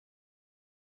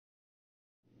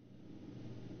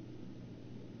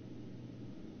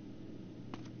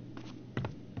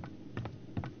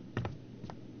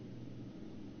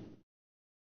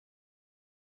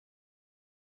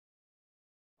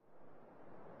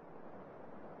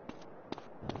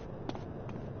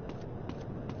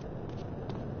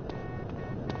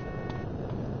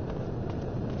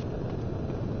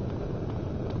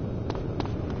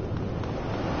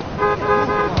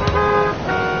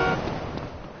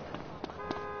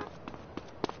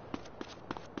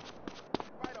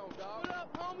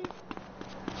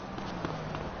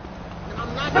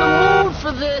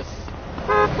For this.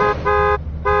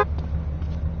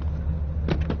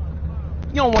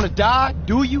 You don't want to die,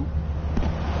 do you?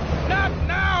 Not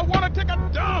now! I want to take a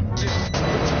dump!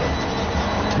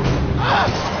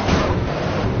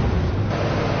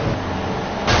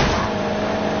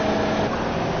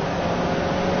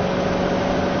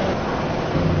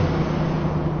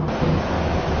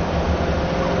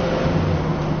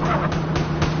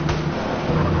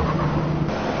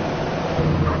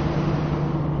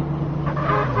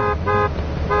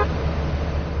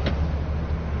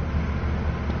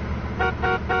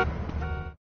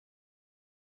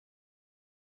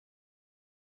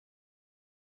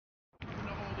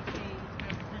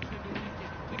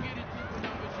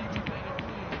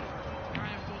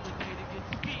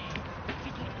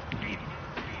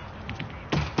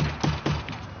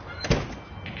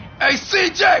 Hey,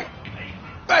 CJ!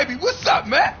 Baby, what's up,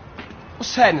 man?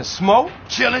 What's happening, Smoke?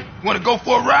 Chillin'? Wanna go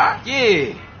for a ride?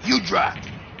 Yeah. You drive.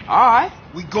 Alright.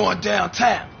 We going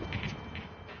downtown.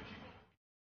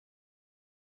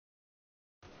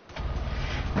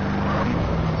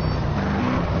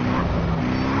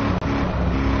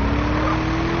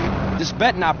 This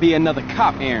better not be another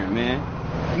cop errand, man.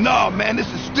 No, man, this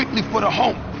is strictly for the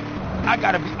home. I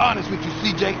gotta be honest with you,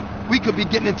 CJ. We could be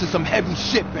getting into some heavy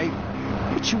shit, baby.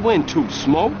 What you into,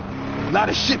 Smoke? A lot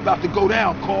of shit about to go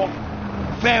down, Carl.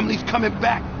 Families coming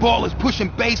back, ballers pushing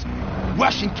base,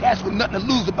 Russian cats with nothing to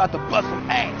lose about to bust some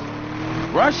ass.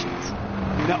 Russians?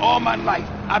 Now, all my life,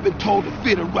 I've been told to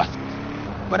fear the Russians,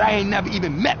 but I ain't never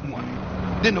even met one.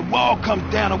 Then the wall comes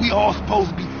down and we all supposed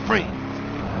to be friends.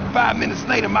 5 minutes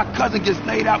later, my cousin gets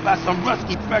laid out by some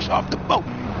Rusky fresh off the boat.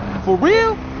 For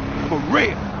real? For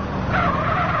real.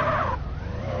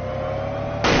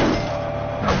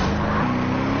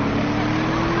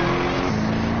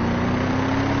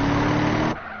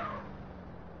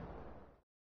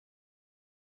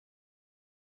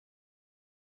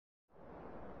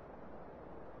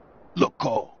 Look,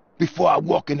 Carl, before I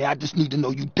walk in there, I just need to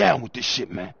know you down with this shit,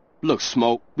 man. Look,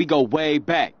 Smoke, we go way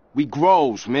back. We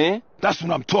grows, man. That's what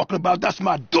I'm talking about. That's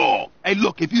my dog. Hey,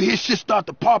 look, if you hear shit start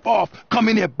to pop off, come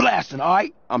in here blasting, all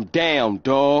right? I'm down,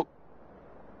 dog.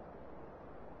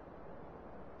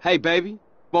 Hey, baby,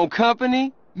 want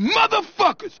company?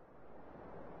 Motherfuckers!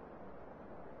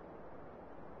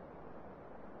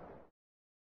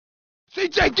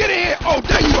 CJ, get in here! Oh,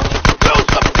 there you are! Build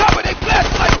some cover! They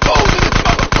blasting like fools in this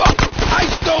motherfucker!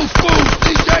 Ice those fools,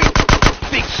 CJ!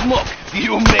 Big Smoke,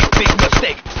 you make big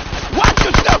mistake. Watch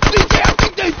yourself, CJ! I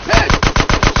think they pissed!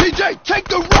 CJ, take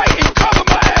the right and cover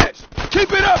my ass!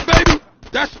 Keep it up, baby!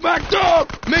 That's my dog,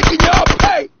 making y'all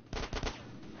pay!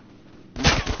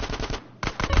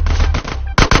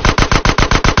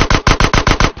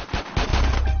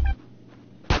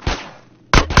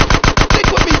 Stick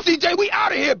with me, CJ! We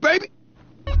out of here, baby!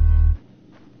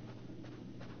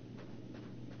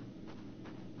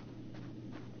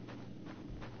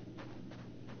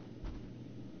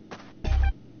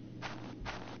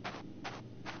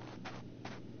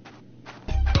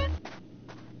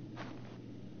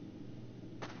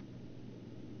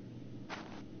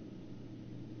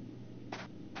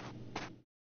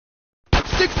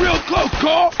 Stick real close,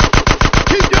 Carl.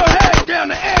 Keep your head down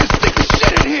the air and stick a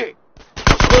shit in here.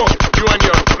 Smoke, you and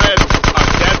your friends are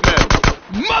dead men.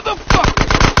 Motherfucker!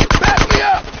 Back me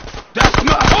up! That's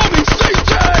my homie,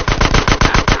 CJ!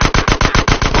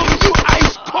 Homie, you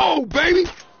ice cold, baby!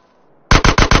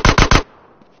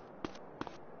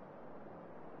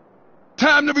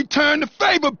 Time to return the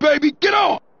favor, baby! Get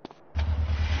on!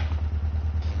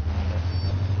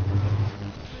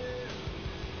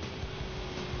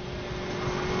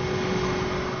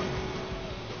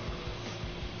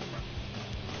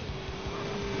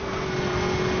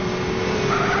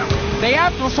 They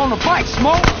after us on the bike,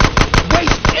 Smoke.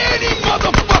 Waste any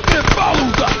motherfucker that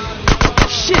follows us!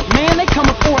 Shit, man, they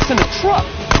coming for us in a truck.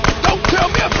 Don't tell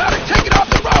me about it! Take it off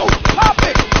the road! Pop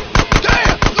it!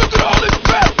 Damn! Look at all this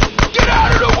traffic! Get out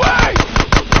of the way!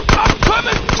 I'm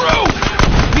coming through!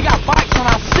 We got bikes on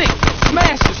our six.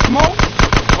 Smash it, Smoke.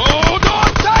 Hold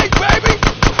on tight, baby!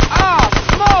 Ah,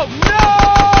 Smoke, no!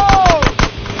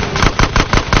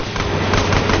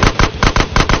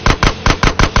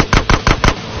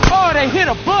 Oh, they hit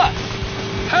a bus.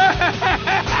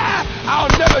 I'll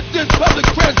never diss public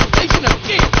transportation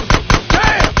again!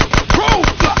 Damn!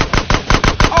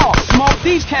 But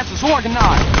these cats is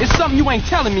organized. It's something you ain't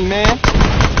telling me, man.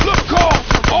 Look, Carl,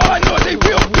 all I know is they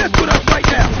real pissed with us right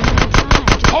now.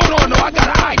 Hold on, though, I got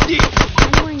an idea.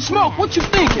 Smoke, what you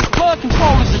thinking? Flood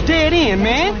control is a dead end,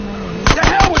 man. The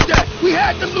hell with that. We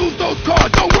had to lose those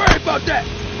cars. Don't worry about that.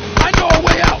 I know a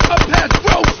way out up past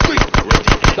Grove Street.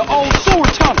 The old sewer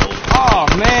tunnel. Oh,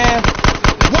 man.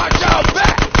 Watch out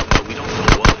back. We don't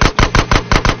know what.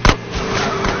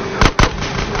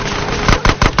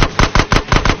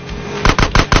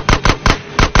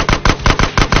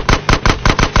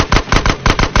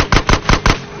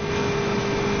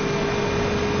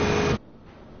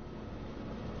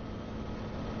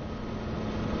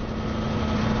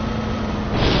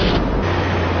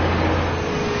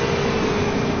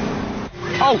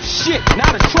 Oh, shit.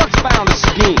 Now the truck's found us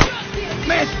again.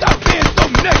 Man, stop being so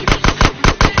negative.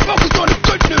 Focus on the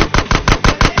good news.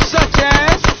 Such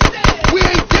as? We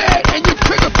ain't dead and your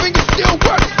trigger finger still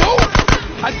works, fool.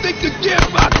 I think the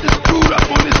gearbox is screwed up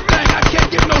on this thing. I can't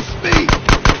get no speed.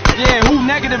 Yeah, who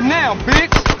negative now,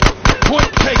 bitch?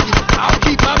 Point taken. I'll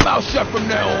keep my mouth shut from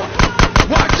now on.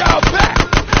 Watch out back.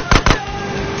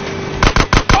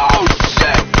 Oh,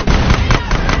 shit.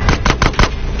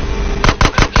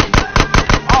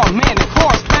 Oh, man, the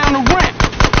car's found the ramp.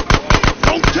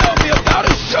 Don't tell me about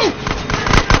it. Shoot.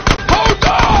 Hold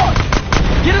on.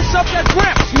 Get us up that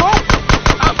ramp, Smoke.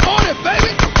 I'm on it,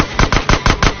 baby.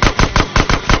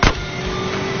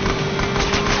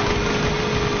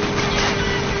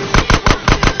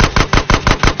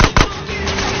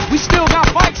 We still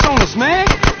got bikes on us, man.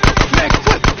 Man,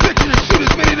 quit bitching and shoot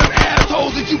as many of them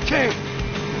assholes as you can.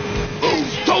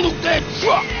 Who's totaled that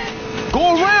truck?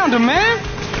 Go around him, man.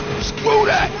 Screw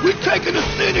that. We're taking the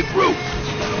scenic route.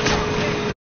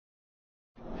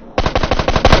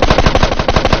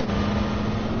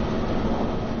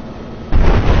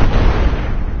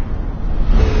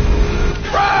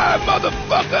 Ride,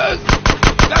 motherfuckers.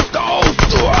 That's the old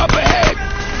sewer up ahead.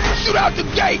 Shoot out the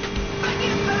gate.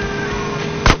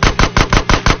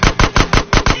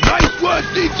 Nice one,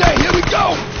 DJ. Here we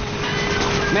go.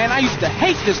 Man, I used to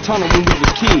hate this tunnel when we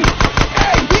was kids.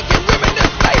 Hey, we can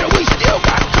reminisce later. We still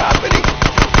got company.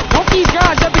 Don't these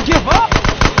guys ever give up?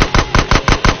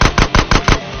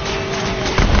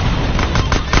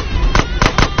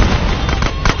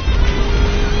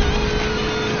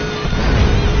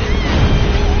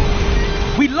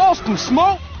 We lost them,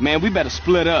 Smoke. Man, we better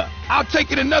split up. I'll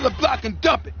take it another block and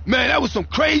dump it. Man, that was some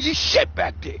crazy shit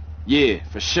back there. Yeah,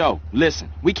 for sure. Listen,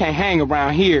 we can't hang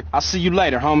around here. I'll see you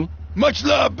later, homie. Much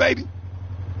love, baby.